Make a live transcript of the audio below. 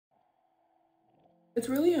It's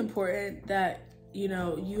really important that, you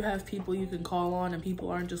know, you have people you can call on and people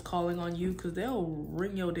aren't just calling on you, because they'll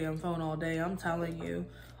ring your damn phone all day. I'm telling you.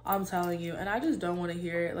 I'm telling you. And I just don't want to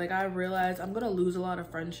hear it. Like, I realize I'm going to lose a lot of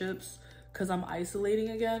friendships because I'm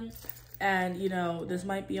isolating again. And, you know, this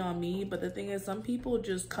might be on me, but the thing is, some people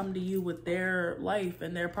just come to you with their life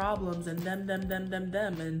and their problems and them,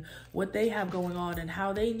 and what they have going on and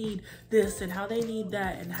how they need this and how they need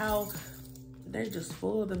that and how they're just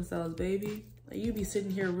full of themselves, baby. Like, you be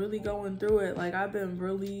sitting here really going through it. Like, I've been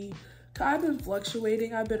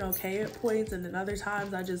fluctuating. I've been okay at points, and then other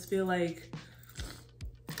times I just feel like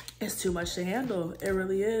it's too much to handle. It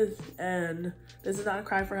really is. And this is not a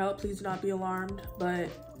cry for help. Please do not be alarmed. But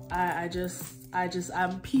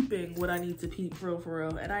I'm peeping what I need to peep, for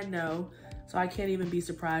real. And I know, so I can't even be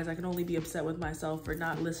surprised. I can only be upset with myself for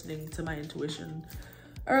not listening to my intuition.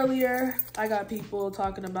 Earlier, I got people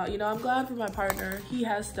talking about, you know, I'm glad for my partner. He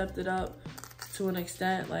has stepped it up to an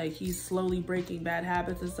extent. Like, he's slowly breaking bad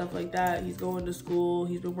habits and stuff like that. He's going to school.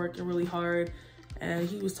 He's been working really hard. And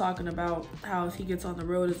he was talking about how if he gets on the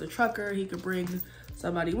road as a trucker, he could bring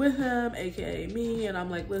somebody with him, AKA me. And I'm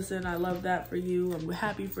like, listen, I love that for you. I'm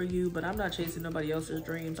happy for you, but I'm not chasing nobody else's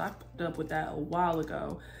dreams. I put up with that a while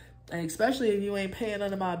ago. And especially if you ain't paying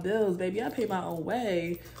none of my bills, baby, I pay my own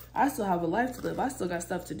way. I still have a life to live. I still got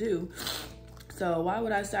stuff to do. So why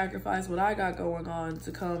would I sacrifice what I got going on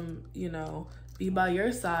to come, you know, be by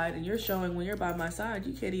your side? And you're showing when you're by my side,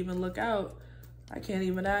 you can't even look out. I can't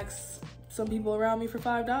even ask some people around me for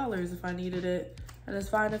 $5 if I needed it. And it's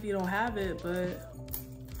fine if you don't have it, but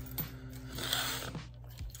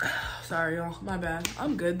sorry, y'all, my bad.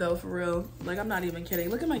 I'm good though, for real. Like, I'm not even kidding.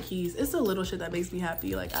 Look at my keys. It's the little shit that makes me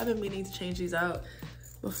happy. Like, I've been meaning to change these out.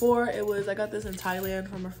 Before, it was, I got this in Thailand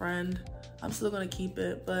from a friend. I'm still gonna keep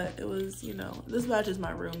it, but it was, you know, this matches my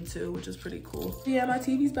room too, which is pretty cool. Yeah, my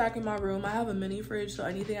TV's back in my room. I have a mini fridge, so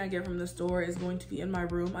anything I get from the store is going to be in my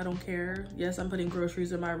room. I don't care. Yes, I'm putting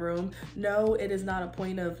groceries in my room. No, it is not a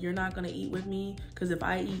point of you're not gonna eat with me, because if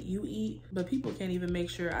I eat, you eat. But people can't even make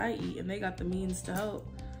sure I eat, and they got the means to help.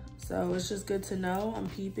 So it's just good to know. I'm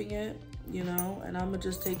peeping it, you know, and I'm gonna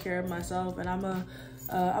just take care of myself, and I'm gonna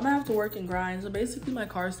have to work and grind. So basically my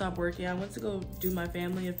car stopped working. I went to go do my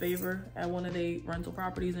family a favor at one of the rental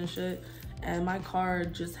properties and shit, and my car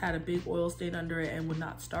just had a big oil stain under it and would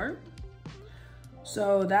not start.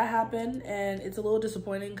 So that happened, and it's a little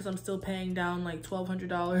disappointing because I'm still paying down like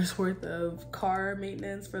 $1,200 worth of car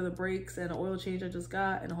maintenance for the brakes and an oil change I just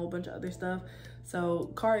got and a whole bunch of other stuff.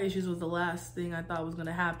 So car issues was the last thing I thought was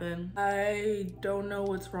gonna happen. I don't know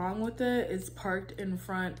what's wrong with it. It's parked in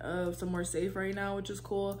front of Somewhere Safe right now, which is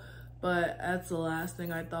cool, but that's the last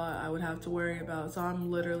thing I thought I would have to worry about. So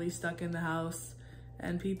I'm literally stuck in the house,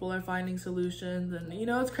 and people are finding solutions. And you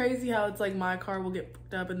know, it's crazy how it's like my car will get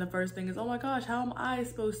picked up and the first thing is, oh my gosh, how am I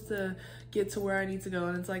supposed to get to where I need to go?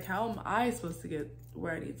 And it's like, how am I supposed to get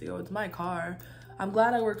where I need to go? It's my car. I'm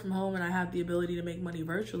glad I work from home and I have the ability to make money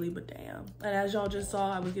virtually, but damn. And as y'all just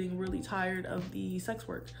saw, I was getting really tired of the sex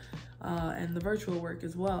work and the virtual work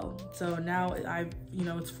as well. So now you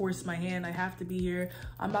know, it's forced my hand. I have to be here.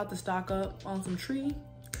 I'm about to stock up on some tree,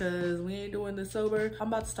 because we ain't doing this sober. I'm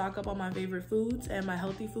about to stock up on my favorite foods and my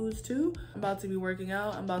healthy foods too. I'm about to be working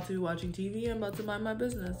out. I'm about to be watching TV. I'm about to mind my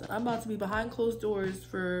business. I'm about to be behind closed doors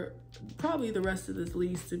for probably the rest of this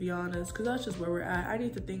lease, to be honest, because that's just where we're at. I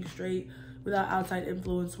need to think straight without outside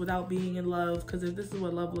influence, without being in love, because if this is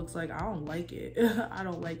what love looks like, I don't like it. I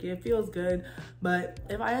don't like it. It feels good, but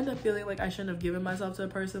if I end up feeling like I shouldn't have given myself to a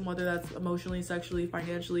person, whether that's emotionally, sexually,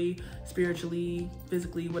 financially, spiritually,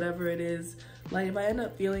 physically, whatever it is, like if I end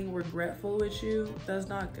up feeling regretful with you, that's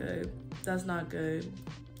not good. That's not good.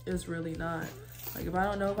 It's really not. Like, if I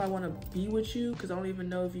don't know if I want to be with you, because I don't even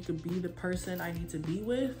know if you could be the person I need to be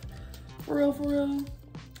with, for real,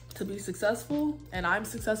 to be successful, and I'm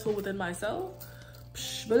successful within myself.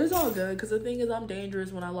 But it's all good, because the thing is, I'm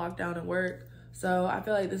dangerous when I lock down and work. So I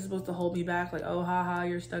feel like this is supposed to hold me back, like, oh, haha,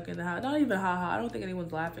 you're stuck in the house. Not even haha, I don't think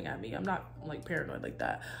anyone's laughing at me. I'm not like paranoid like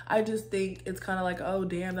that. I just think it's kind of like, oh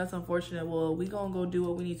damn, that's unfortunate. Well, we gonna go do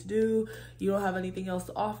what we need to do. You don't have anything else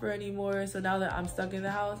to offer anymore. So now that I'm stuck in the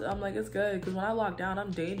house, I'm like, it's good, because when I lock down,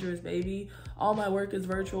 I'm dangerous, baby. All my work is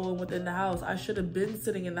virtual and within the house. I should have been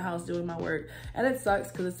sitting in the house doing my work. And it sucks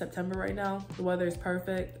because it's September right now. The weather is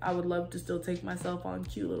perfect. I would love to still take myself on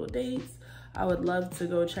cute little dates. I would love to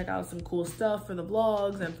go check out some cool stuff for the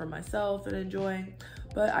vlogs and for myself and enjoying.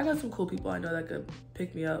 But I got some cool people I know that could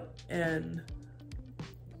pick me up, and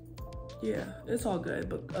yeah, it's all good.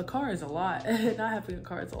 But a car is a lot. Not having a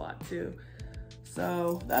car is a lot too.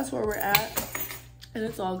 So that's where we're at. and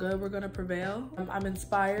it's all good. We're gonna prevail. I'm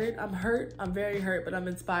inspired. I'm hurt. I'm very hurt, but I'm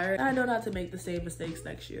inspired. And I know not to make the same mistakes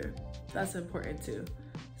next year. That's important too.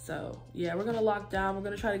 So yeah, we're gonna lock down. We're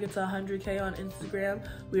gonna try to get to 100K on Instagram.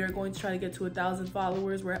 We are going to try to get to 1,000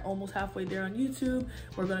 followers. We're almost halfway there on YouTube.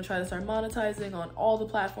 We're gonna try to start monetizing on all the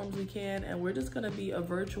platforms we can. And we're just gonna be a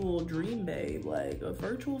virtual dream babe, like a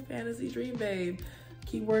virtual fantasy dream babe.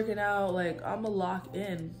 Keep working out. Like, I'ma lock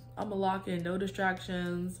in. No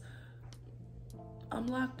distractions. I'm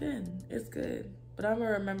locked in. It's good. But I'm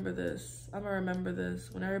gonna remember this.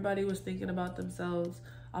 When everybody was thinking about themselves,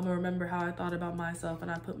 I'm gonna remember how I thought about myself, and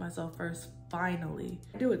I put myself first, finally.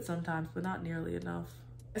 I do it sometimes, but not nearly enough.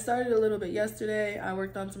 I started a little bit yesterday. I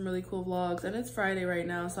worked on some really cool vlogs, and it's Friday right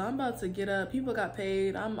now, so I'm about to get up. People got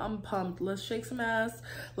paid. I'm pumped. Let's shake some ass.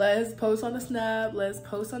 Let's post on the Snap. Let's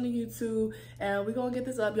post on the YouTube, and we're gonna get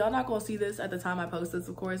this up. Y'all not gonna see this at the time I post this,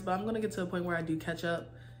 of course, but I'm gonna get to a point where I do catch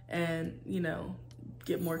up and, you know,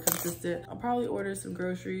 get more consistent. I'll probably order some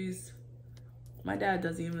groceries. My dad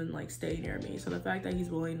doesn't even like stay near me, so the fact that he's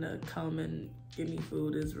willing to come and give me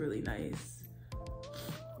food is really nice.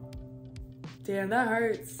 Damn, that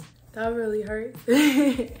hurts. That really hurts.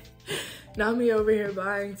 Not me over here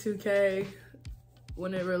buying 2K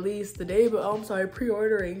when it released the day, but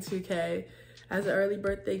pre-ordering 2K as an early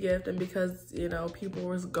birthday gift. And because, you know, people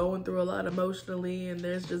were going through a lot emotionally, and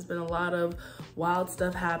there's just been a lot of wild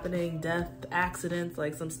stuff happening, death, accidents,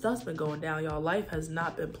 like some stuff's been going down, y'all. Life has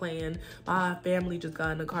not been playing. My family just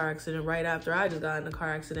got in a car accident right after I just got in a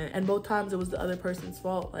car accident, and both times it was the other person's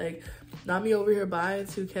fault. Like, not me over here buying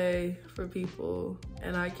 2K for people,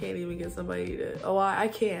 and I can't even get somebody to, I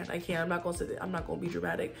can. I'm not gonna be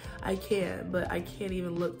dramatic. I can, but I can't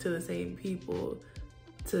even look to the same people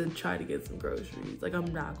to try to get some groceries. Like,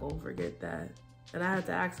 I'm not gonna forget that. And I had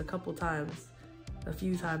to ask a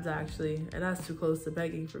few times actually, and that's too close to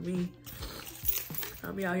begging for me.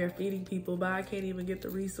 I'll be out here feeding people, but I can't even get the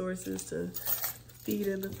resources to feed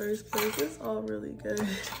in the first place. It's all really good.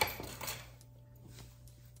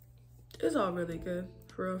 It's all really good,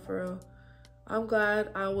 for real. I'm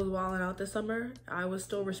glad I was wilding out this summer. I was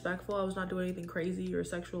still respectful. I was not doing anything crazy or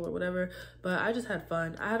sexual or whatever, but I just had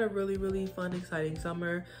fun. I had a really, really fun, exciting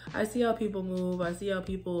summer. I see how people move. I see how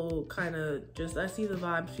people I see the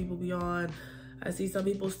vibes people be on. I see some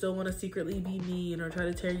people still want to secretly be mean or try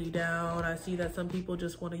to tear you down. I see that some people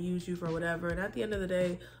just want to use you for whatever. And at the end of the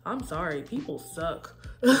day, I'm sorry, people suck.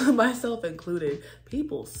 Myself included,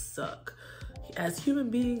 people suck. As human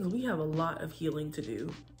beings, we have a lot of healing to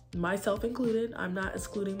do. Myself included. I'm not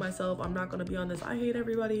excluding myself. I'm not going to be on this I hate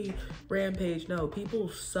everybody rampage. No, people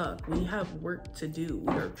suck. We have work to do.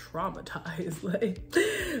 We are traumatized. Like,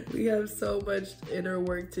 we have so much inner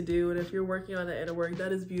work to do, and if you're working on the inner work,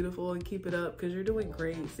 that is beautiful, and keep it up, because you're doing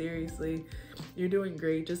great. Seriously, you're doing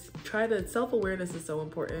great. Just try to, self-awareness is so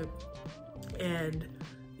important, and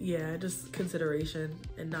yeah, just consideration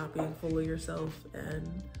and not being full of yourself,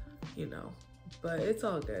 and you know, but it's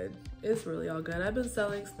all good. It's really all good. I've been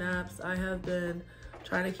selling snaps. I have been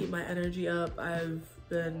trying to keep my energy up. I've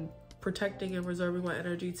been protecting and reserving my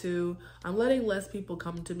energy too. I'm letting less people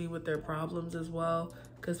come to me with their problems as well,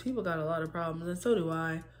 because people got a lot of problems, and so do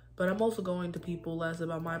I. But I'm also going to people less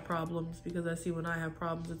about my problems, because I see when I have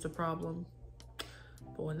problems, it's a problem.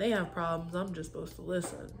 But when they have problems, I'm just supposed to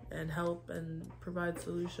listen and help and provide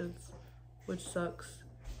solutions, which sucks.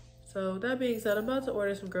 So that being said, I'm about to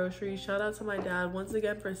order some groceries. Shout out to my dad once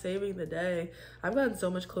again for saving the day. I've gotten so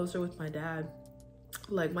much closer with my dad.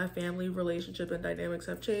 Like, my family relationship and dynamics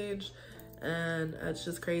have changed, and it's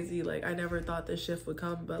just crazy. Like, I never thought this shift would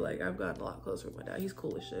come, but like, I've gotten a lot closer with my dad. He's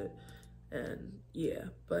cool as shit. And yeah,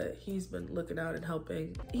 but he's been looking out and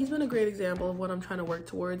helping. He's been a great example of what I'm trying to work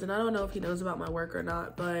towards, and I don't know if he knows about my work or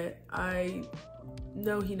not, but I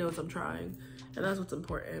know he knows I'm trying, and that's what's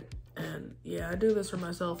important. And yeah, I do this for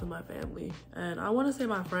myself and my family, and I want to say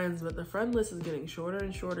my friends, but the friend list is getting shorter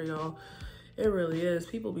and shorter, y'all. It really is.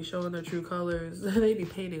 People be showing their true colors. They be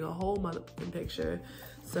painting a whole motherfucking picture.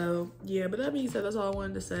 So yeah, but that being said, that's all I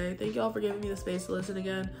wanted to say. Thank y'all for giving me the space to listen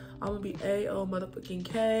again. I'm gonna be A-O motherfucking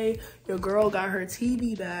K. Your girl got her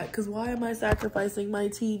TV back, because why am I sacrificing my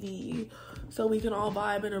TV so we can all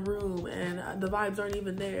vibe in a room and the vibes aren't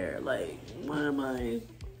even there? Like, why am I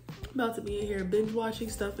about to be in here binge watching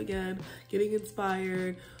stuff again, getting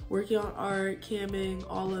inspired, working on art, camming,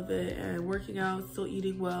 all of it, and working out, still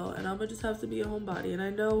eating well, and I'm gonna just have to be a homebody. And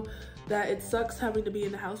I know that it sucks having to be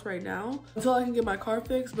in the house right now until I can get my car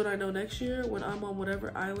fixed, but I know next year when I'm on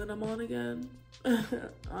whatever island I'm on again,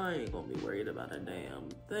 I ain't gonna be worried about a damn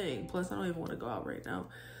thing. Plus, I don't even want to go out right now.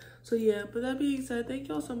 So yeah, but that being said, thank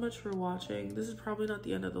y'all so much for watching. This is probably not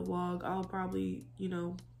the end of the vlog. I'll probably, you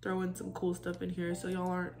know, throw in some cool stuff in here so y'all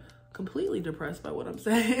aren't completely depressed by what I'm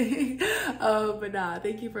saying. But nah,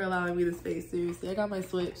 thank you for allowing me the space. Seriously, I got my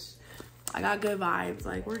Switch. I got good vibes.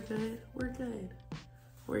 Like, we're good. We're good.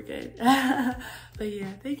 We're good. But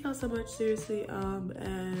yeah, thank y'all so much. Seriously.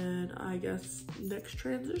 And I guess next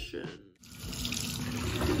transition.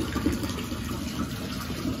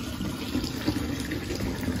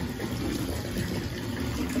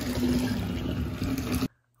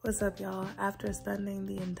 What's up, y'all? After spending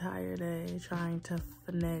the entire day trying to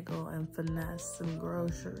finagle and finesse some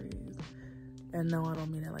groceries, and no, I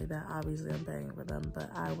don't mean it like that. Obviously, I'm paying for them, but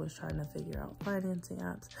I was trying to figure out financing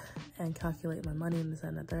apps and calculate my money and this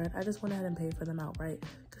and the third. I just went ahead and paid for them outright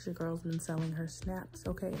because your girl's been selling her snaps,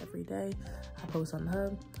 okay, every day. I post on the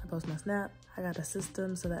hub, I post my snap. I got a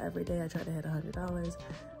system so that every day I try to hit $100.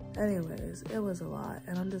 Anyways, it was a lot,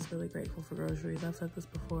 and I'm just really grateful for groceries. I've said this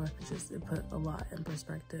before, it put a lot in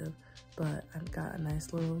perspective, but I've got a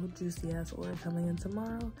nice little juicy ass order coming in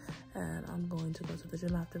tomorrow, and I'm going to go to the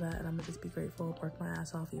gym after that, and I'm gonna just be grateful, work my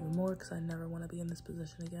ass off even more, because I never want to be in this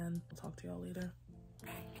position again. I'll talk to y'all later.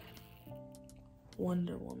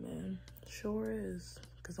 Wonder Woman. Sure is,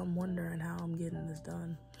 because I'm wondering how I'm getting this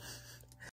done.